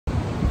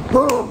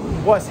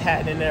Boom! What's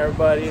happening,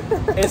 everybody?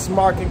 It's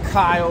Mark and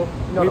Kyle.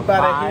 We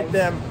about to hit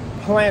them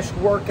planche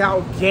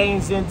workout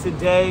gains in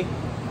today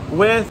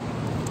with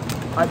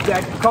a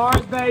deck of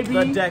cards, baby.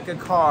 The deck of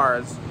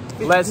cards.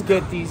 Let's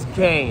get these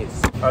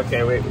gains.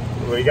 Okay, wait.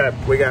 We got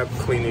to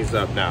clean these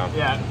up now.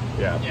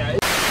 Yeah.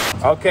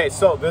 Okay,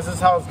 so this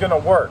is how it's gonna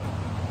work.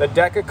 The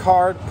deck of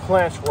card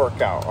planche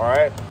workout. All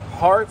right.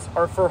 Hearts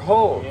are for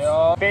holds.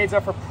 Yeah. Spades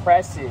are for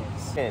presses.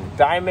 And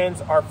diamonds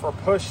are for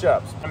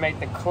push-ups. I make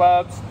the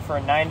clubs for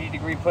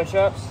 90-degree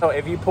push-ups. So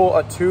if you pull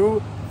a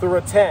 2 through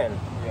a 10,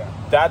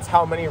 that's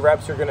how many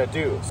reps you're gonna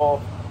do. So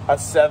a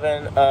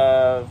 7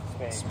 of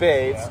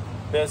spades. Yeah.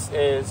 This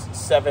is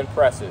 7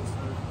 presses.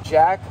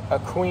 Jack, a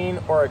queen,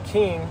 or a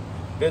king.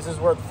 This is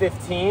worth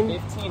 15.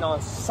 15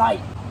 on sight.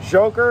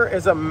 Joker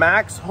is a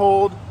max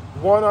hold,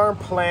 1-arm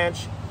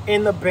planche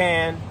in the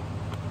band.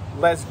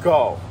 Let's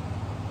go.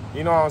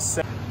 You know what I'm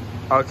saying?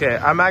 Okay,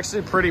 I'm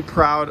actually pretty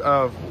proud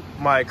of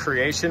my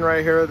creation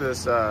right here.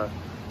 This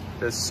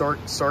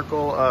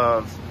circle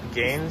of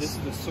gains. This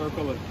is the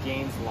circle of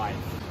gains life.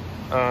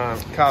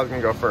 Kyle's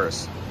gonna go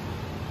first.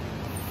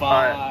 5. All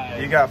right,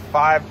 you got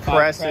 5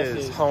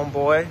 presses,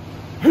 homeboy.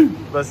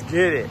 Let's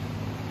get it.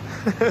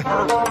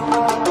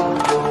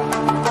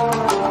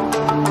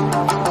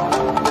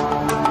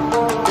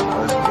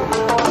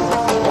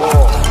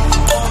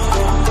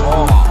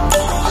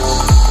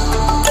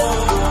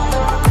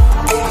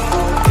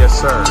 Yes,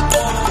 sir.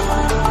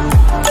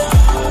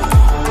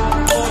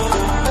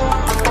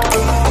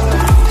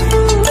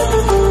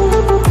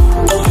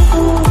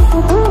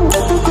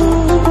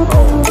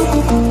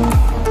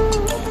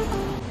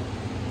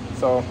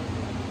 So,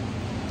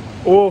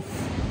 oof.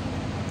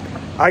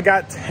 I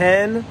got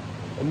 10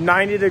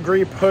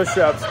 90-degree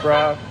push-ups,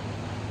 bro.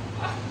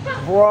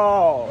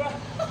 Bro.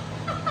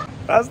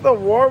 That's the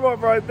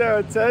warm-up right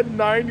there. 10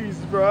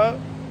 90s, bro.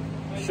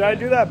 Should I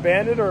do that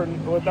banded or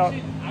without?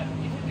 You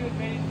should do it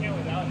banded and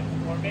without it.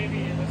 Or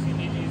maybe unless you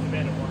need to use the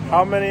banded warm-up.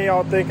 How many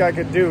y'all think I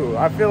could do?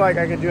 I feel like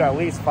I could do at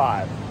least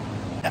 5.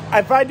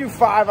 If I do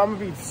 5, I'm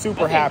gonna be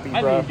super happy, bro.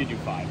 I think you could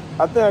do 5.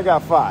 I think I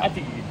got 5. I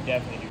think you could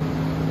definitely do 5.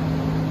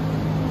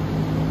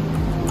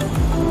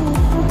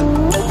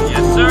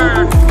 Yes,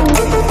 sir.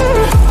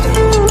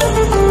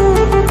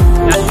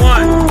 That's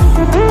 1.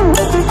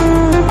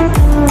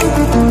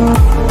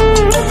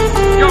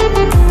 Go.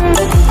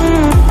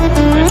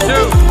 That's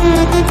 2.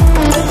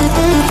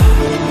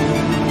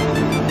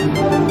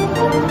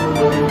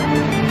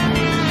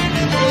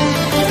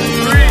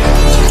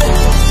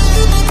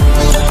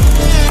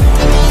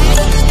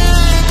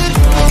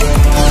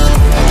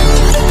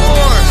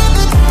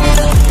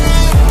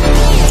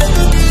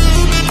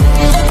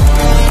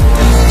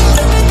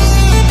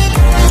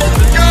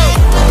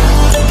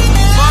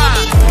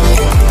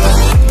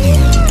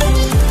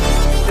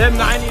 Them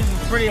 90s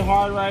is pretty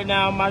hard right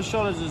now. My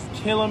shoulders is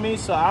killing me,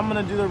 so I'm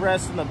gonna do the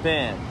rest in the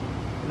band.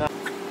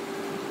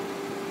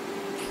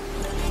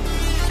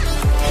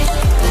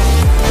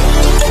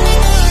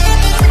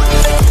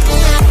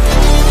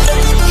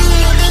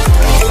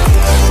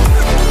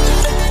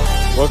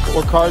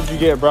 What cards you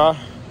get, bro?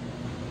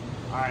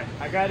 Alright,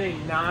 I got a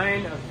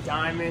 9 of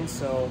diamonds,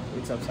 so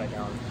it's upside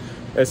down.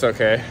 It's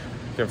okay.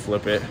 You can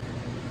flip it.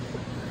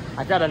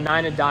 I got a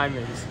 9 of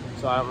diamonds,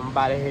 so I'm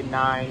about to hit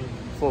 9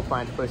 full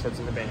planche push-ups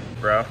in the band.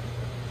 Bro,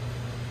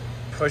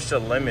 push the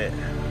limit.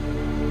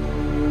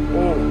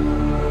 Ooh.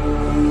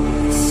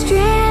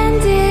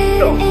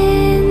 Stranded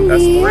in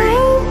That's the 3.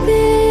 open,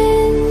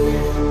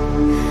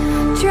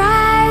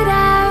 dried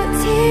out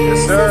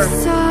tears of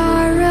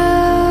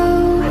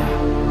sorrow,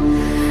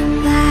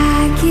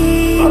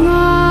 lacking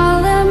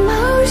all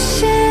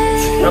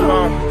emotion.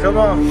 Come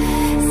on.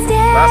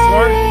 Last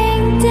one.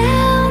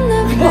 Down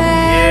the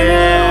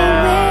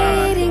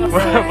Yeah. waiting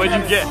What'd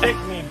you get? Stick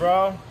me,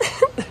 bro.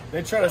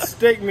 They try to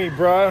stick me,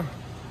 bro.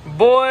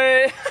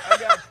 Boy! I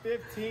got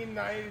 15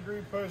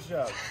 90-degree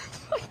push-ups.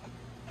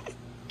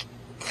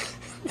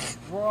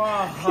 He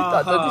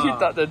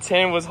thought the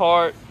 10 was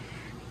hard.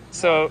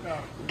 So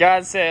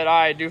God said, all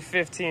right, do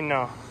 15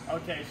 now.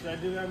 Okay, should I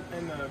do them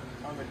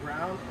on the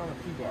ground or on the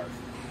P-bars?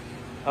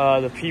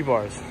 The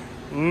P-bars.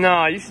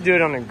 No, you should do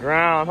it on the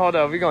ground. Hold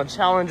up, we're gonna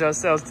challenge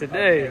ourselves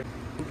today. Okay.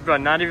 But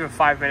not even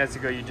 5 minutes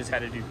ago, you just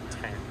had to do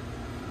 10.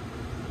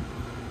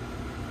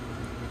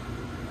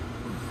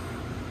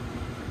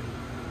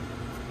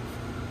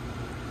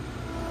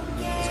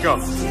 Let's go.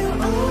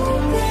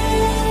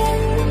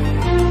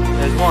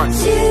 There's 1.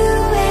 to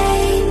a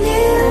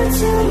new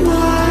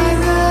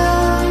tomorrow,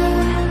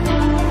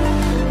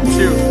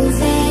 2.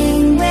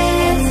 moving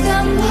with the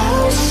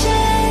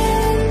motion,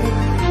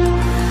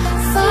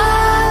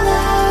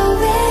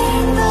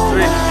 following the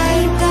 3.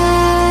 light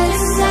that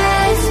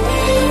sets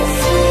me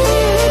free.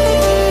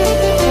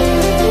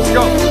 Let's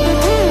go.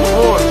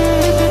 4.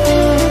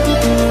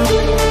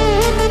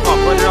 Come on,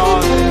 put it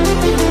all in.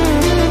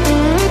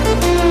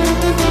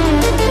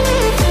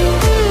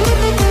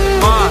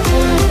 5.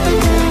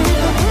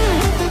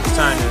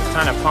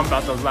 Time to pump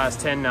out those last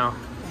 10 now.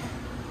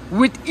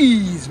 With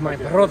ease, my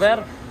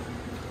brother.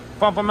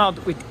 Pump them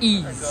out with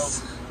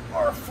ease.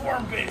 Our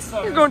form-based.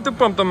 You're going to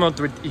pump them out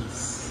with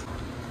ease.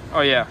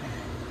 Oh yeah.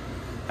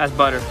 That's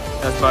butter.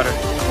 That's butter.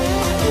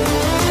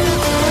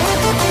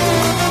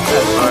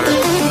 That's butter.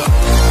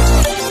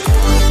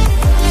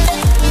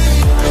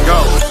 Let's go.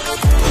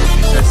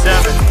 That's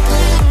 7.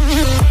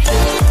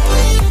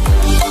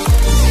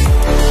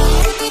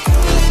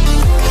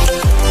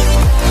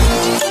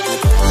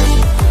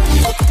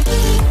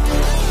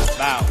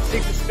 Wow.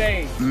 6 of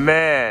spades.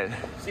 Man.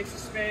 6 of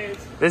spades.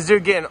 This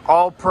dude getting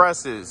all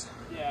presses.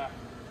 Yeah.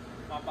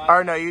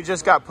 Or no, you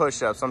just got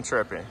push-ups. I'm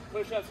tripping.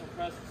 Push-ups and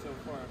presses so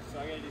far. So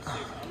I gotta do 6.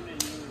 I'm gonna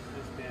use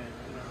this band.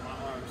 You know, my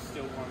arm's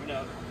still warming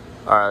up.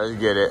 All right, let's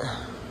get it.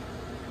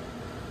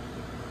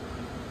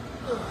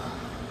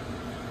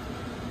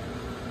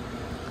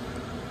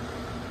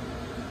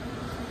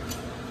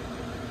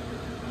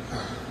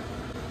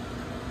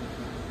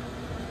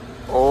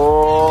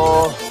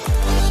 Oh.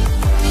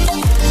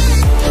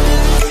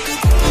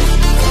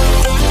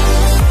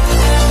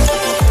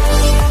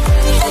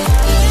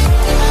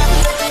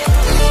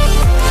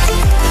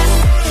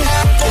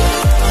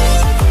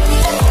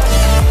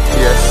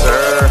 Yes,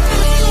 sir.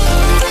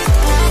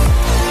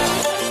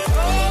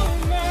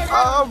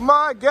 Oh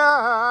my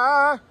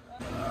God.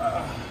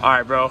 All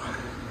right, bro.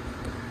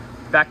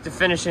 Back to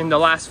finishing the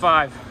last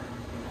 5.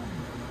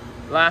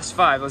 Last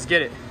 5. Let's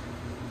get it.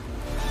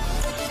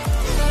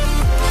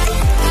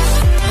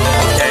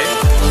 Okay.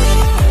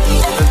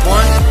 There's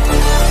 1.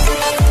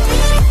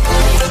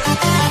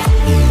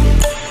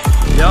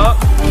 Yup.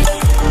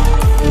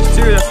 There's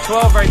 2. That's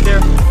 12 right there.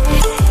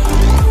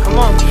 Come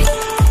on.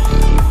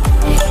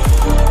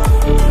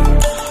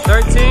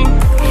 13.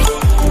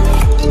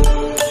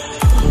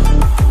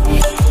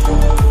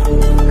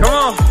 Come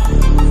on.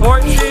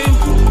 14.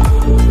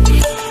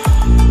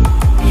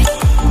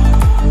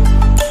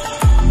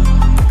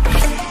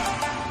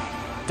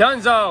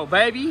 Dunzo,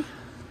 baby.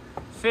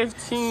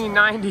 15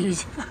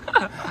 90s.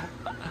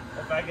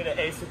 If I get an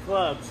ace of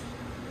clubs,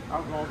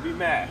 I'm gonna be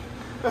mad.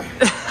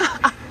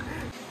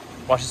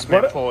 Watch this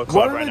man pull a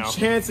club right now. What are the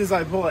chances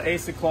I pull an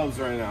ace of clubs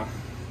right now?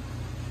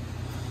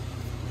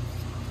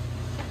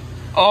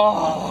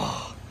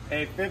 Oh.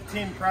 Hey,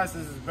 15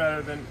 presses is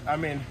better than, I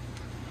mean,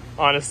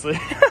 Honestly.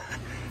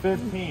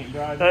 15,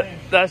 bro.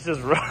 That's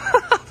just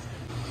rough.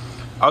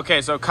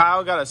 Okay, so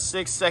Kyle got a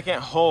 6-second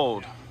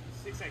hold.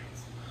 6 seconds.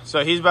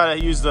 So he's about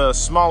to use the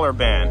smaller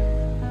band.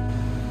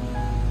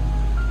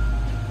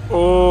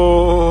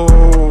 Oh,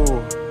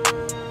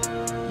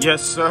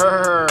 yes,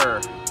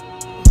 sir.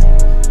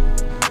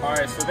 All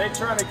right, so they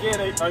trying to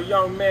get a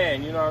young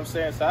man, you know what I'm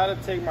saying? So I had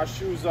to take my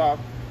shoes off,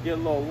 get a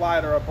little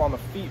lighter up on the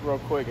feet real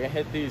quick, and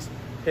hit these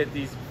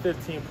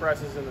 15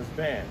 presses in this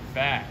band.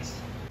 Fast.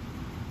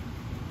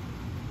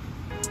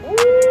 Woo!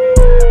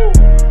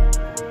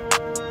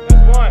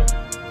 There's 1.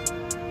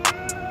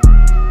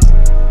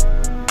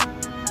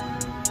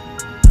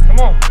 Come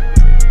on.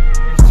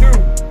 There's 2.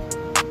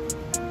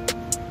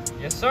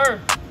 Yes, sir.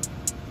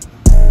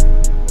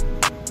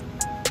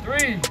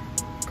 3.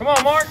 Come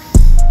on, Mark.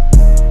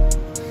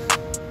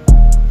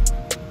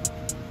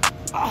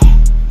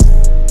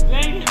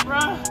 Dang it, bro.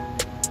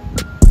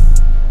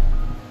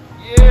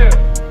 Yeah.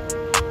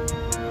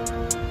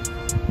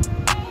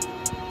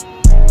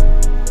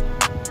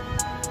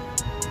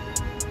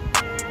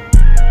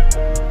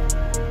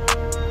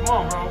 Come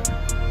on, bro.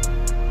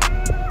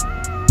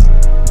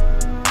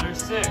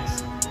 There's 6.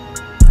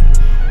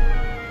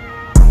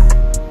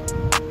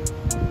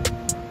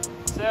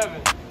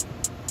 7.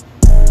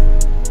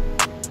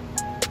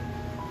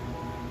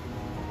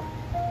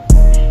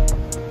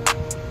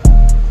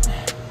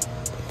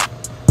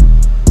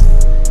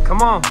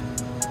 Come on.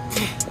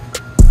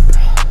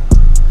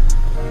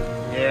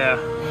 Yeah.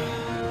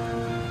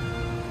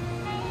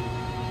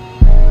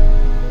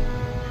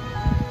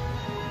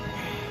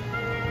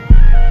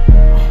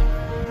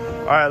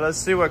 All right, let's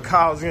see what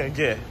Kyle's gonna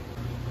get.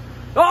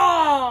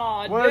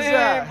 Oh, What is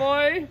that?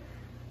 boy.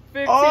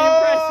 15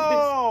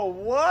 Oh,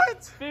 what?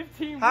 presses.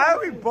 15 How did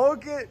we presses. both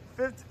get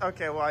 15?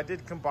 Okay, well, I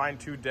did combine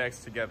 2 decks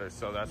together,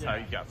 so that's how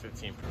Yeah. you got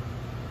 15.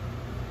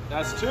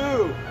 That's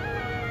 2.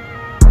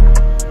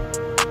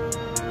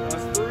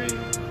 That's 3.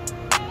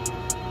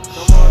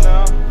 Come on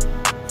now.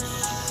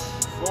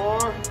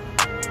 4.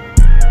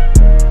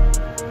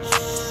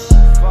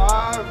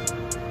 5.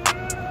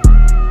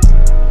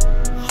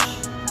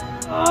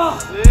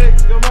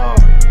 6. Come on.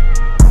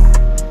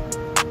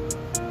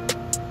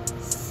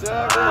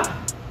 7.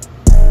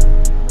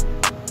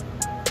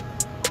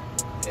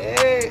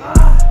 8.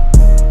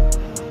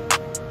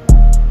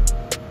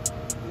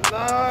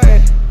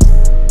 9.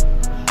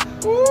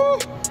 Woo!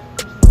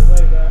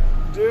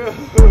 Dude.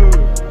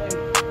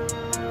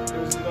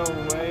 There's no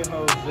way,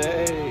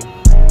 Jose.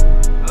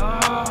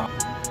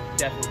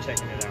 Definitely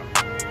checking it out.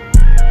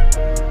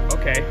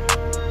 Okay.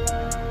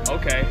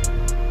 Okay.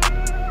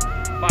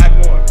 5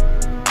 more.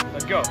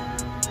 Let's go.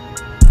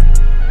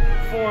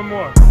 4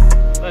 more.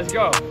 Let's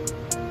go.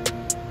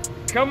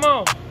 Come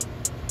on.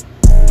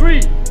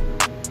 3.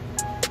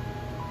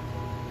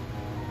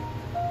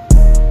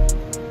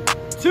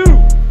 2.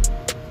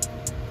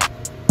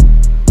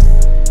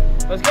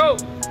 Let's go.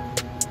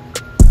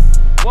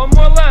 One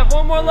more left,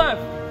 one more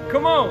left.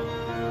 Come on.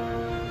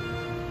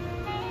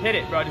 Hit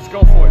it, bro. Just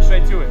go for it.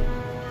 Straight to it.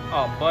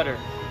 Oh, butter.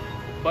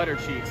 Butter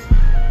cheese.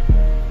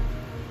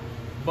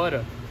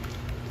 Butter.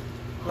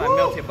 Like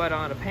melted butter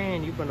on a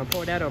pan. You gonna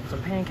pour that over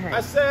some pancakes.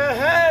 I said,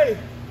 hey,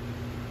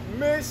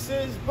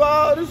 Mrs.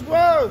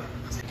 Buttersworth.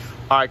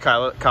 All right,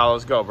 Kyle,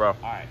 let's go, bro. All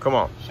right. Come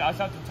on. Shouts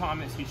out to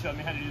Thomas. He showed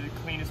me how to do the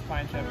cleanest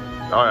planche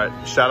ever. All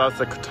right, shout out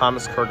to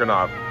Thomas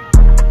Kurganov.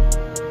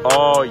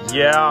 Oh,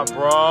 yeah,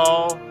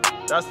 bro.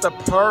 That's the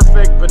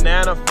perfect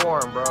banana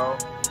form, bro.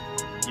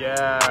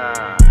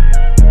 Yeah.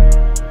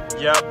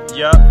 Yep.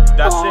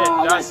 That's it.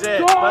 That's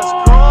it. Let's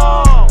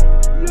go.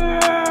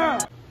 Yeah.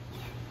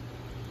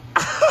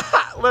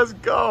 Let's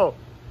go.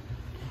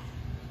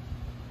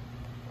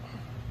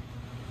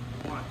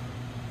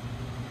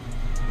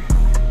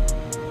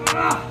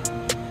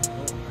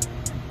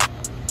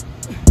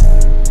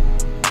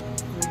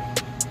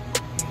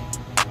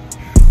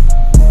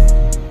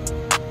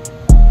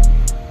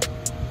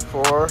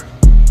 Four.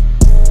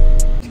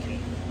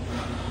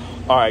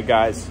 All right,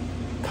 guys.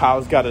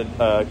 Kyle's got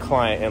a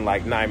client in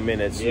like 9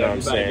 minutes. You know what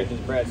I'm saying? Get this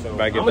bread, so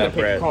Gotta get I'm gonna that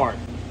pick bread. a card.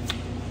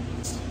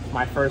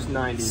 My first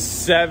 90.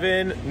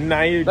 7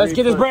 90. Let's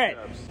get this bread.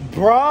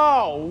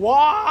 Bro,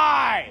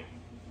 why?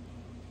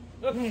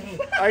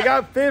 I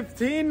got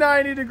 15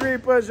 90-degree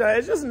push-up.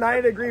 It's just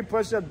 90-degree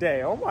push-up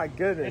day. Oh my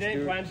goodness, It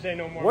ain't dude. planche day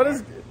no more. What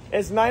is?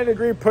 It's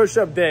 90-degree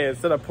push-up day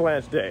instead of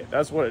planche day.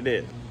 That's what it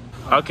is.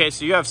 Okay,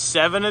 so you have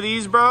 7 of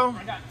these, bro?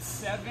 I got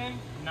 7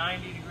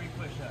 90-degree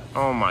push-ups.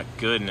 Oh my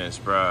goodness,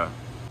 bro.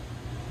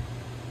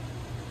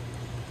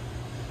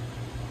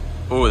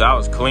 Oh, that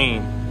was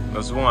clean.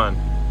 That's 1.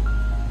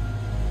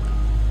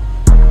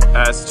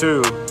 That's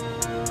 2.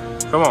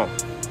 Come on.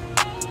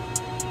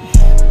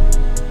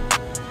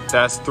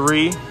 That's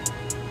 3.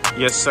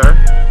 Yes, sir.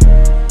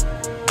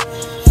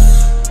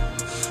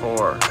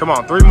 4. Come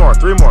on, 3 more.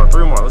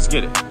 Let's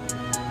get it.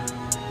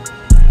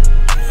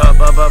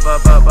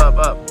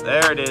 Up.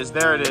 There it is. 5.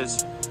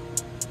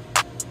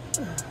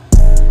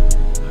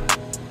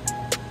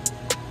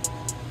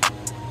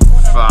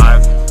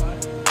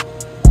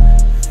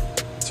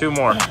 2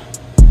 more.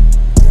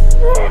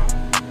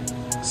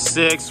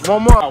 6.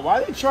 1 more.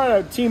 Why are they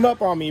trying to team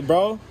up on me,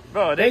 bro?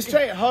 Bro, They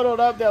straight huddled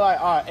up. They're like,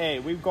 all right, hey,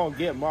 we're going to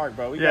get Mark,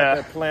 bro. We got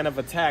their plan of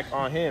attack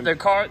on him. Their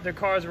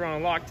cars were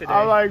on lock today.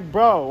 I'm like,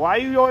 bro, why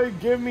you always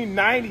give me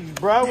 90s,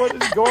 bro? What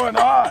is going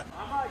on?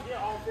 I'm about to get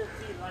all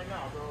 15 right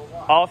now, bro.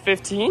 Watch. All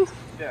 15?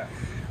 Yeah.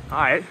 All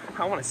right,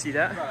 I want to see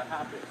that. Gotta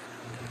happen.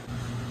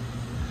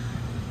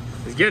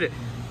 Let's get it.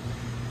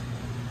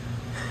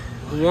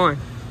 1,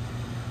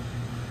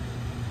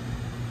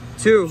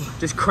 2,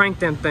 just crank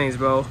them things,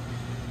 bro.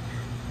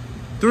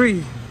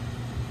 3,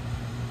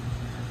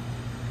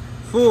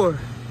 4,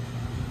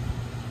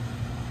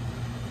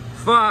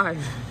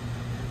 5.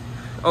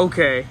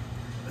 Okay.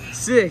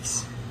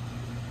 6,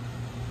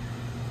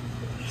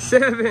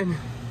 7,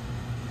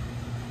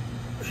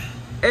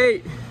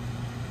 8.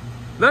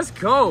 Let's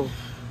go.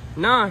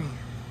 9,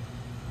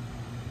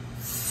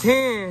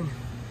 10.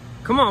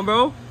 Come on,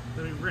 bro.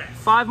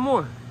 5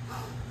 more.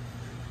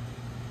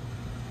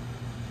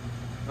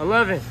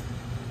 11,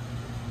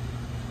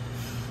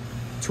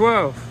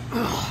 12.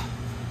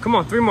 Come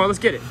on, 3 more. Let's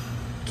get it.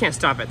 Can't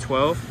stop at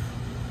 12.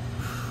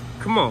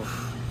 Come on.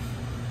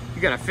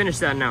 You gotta finish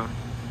that now.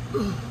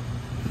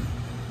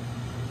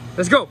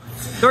 Let's go.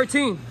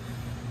 13.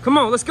 Come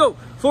on, let's go.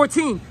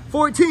 14.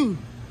 14.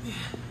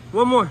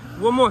 One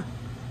more.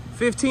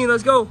 15.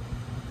 Let's go.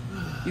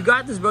 You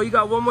got this, bro. You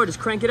got 1 more. Just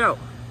crank it out.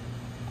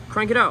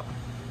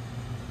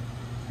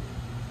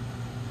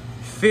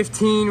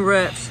 15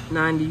 reps,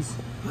 90s.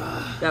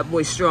 That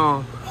boy's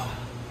strong.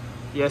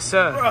 Yes,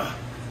 sir. Bruh,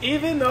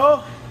 even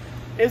though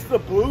it's the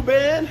blue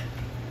band,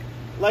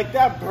 like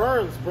that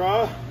burns,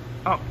 bro.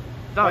 Oh,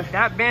 dog,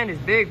 that band is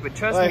big, but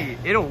trust me,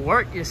 it'll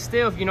work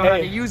still if you know how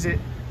to use it.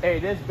 Hey,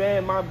 this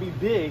band might be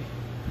big,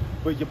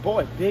 but your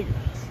boy bigger.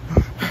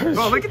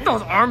 Bro, look at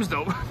those arms,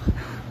 though.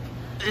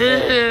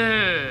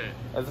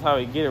 That's how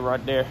you get it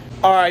right there.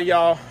 All right,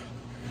 y'all.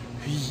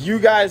 You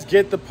guys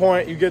get the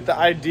point. You get the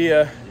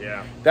idea.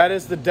 Yeah. That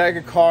is the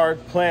Deca card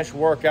planche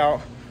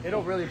workout.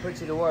 It'll really put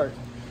you to work.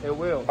 It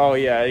will. Oh,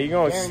 yeah. You're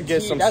going to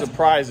get some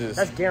surprises.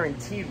 That's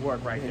guaranteed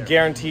work right there.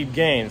 Guaranteed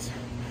gains.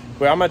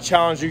 But I'm going to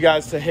challenge you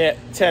guys to hit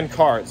 10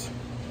 cards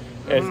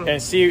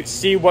and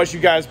see what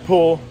you guys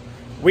pull.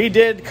 We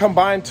did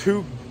combine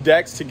 2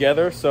 decks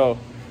together, so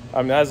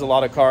I mean, that's a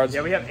lot of cards.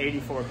 Yeah, we have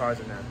 84 cards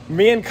in there.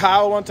 Me and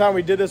Kyle, one time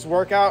we did this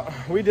workout.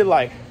 We did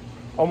like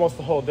almost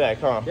the whole deck,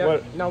 huh?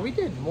 Yeah, no, we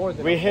did more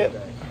than we hit.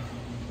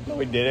 No,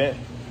 we didn't.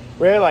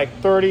 We had like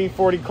 30,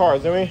 40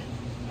 cards, didn't we?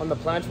 On the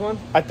planche one?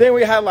 I think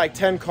we had like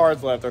 10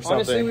 cards left or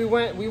something. Honestly,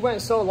 we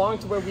went so long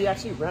to where we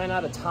actually ran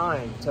out of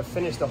time to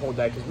finish the whole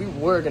deck because we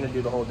were going to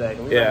do the whole deck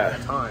and we ran out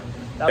of time.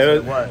 That's what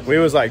it was. We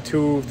was like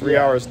 2-3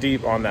 hours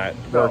deep on that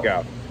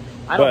workout.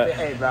 I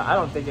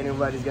don't think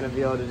anybody's going to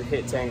be able to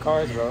hit 10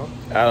 cards, bro.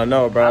 I don't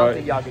know, bro. I don't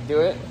think y'all could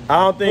do it.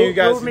 I don't think you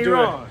guys can do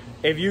wrong.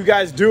 it. If you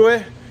guys do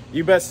it,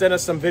 you best send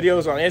us some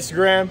videos on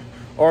Instagram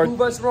or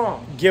prove us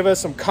wrong. give us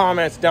some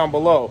comments down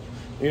below.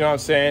 You know what I'm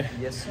saying?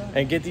 Yes, sir.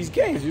 And get these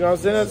gains. You know what I'm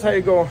saying? That's how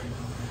you go.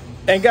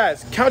 And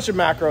guys, count your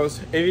macros.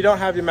 If you don't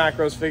have your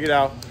macros figured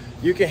out,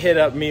 you can hit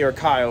up me or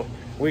Kyle.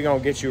 We're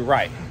gonna get you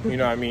right. You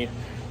know what I mean?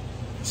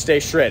 Stay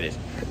shredded.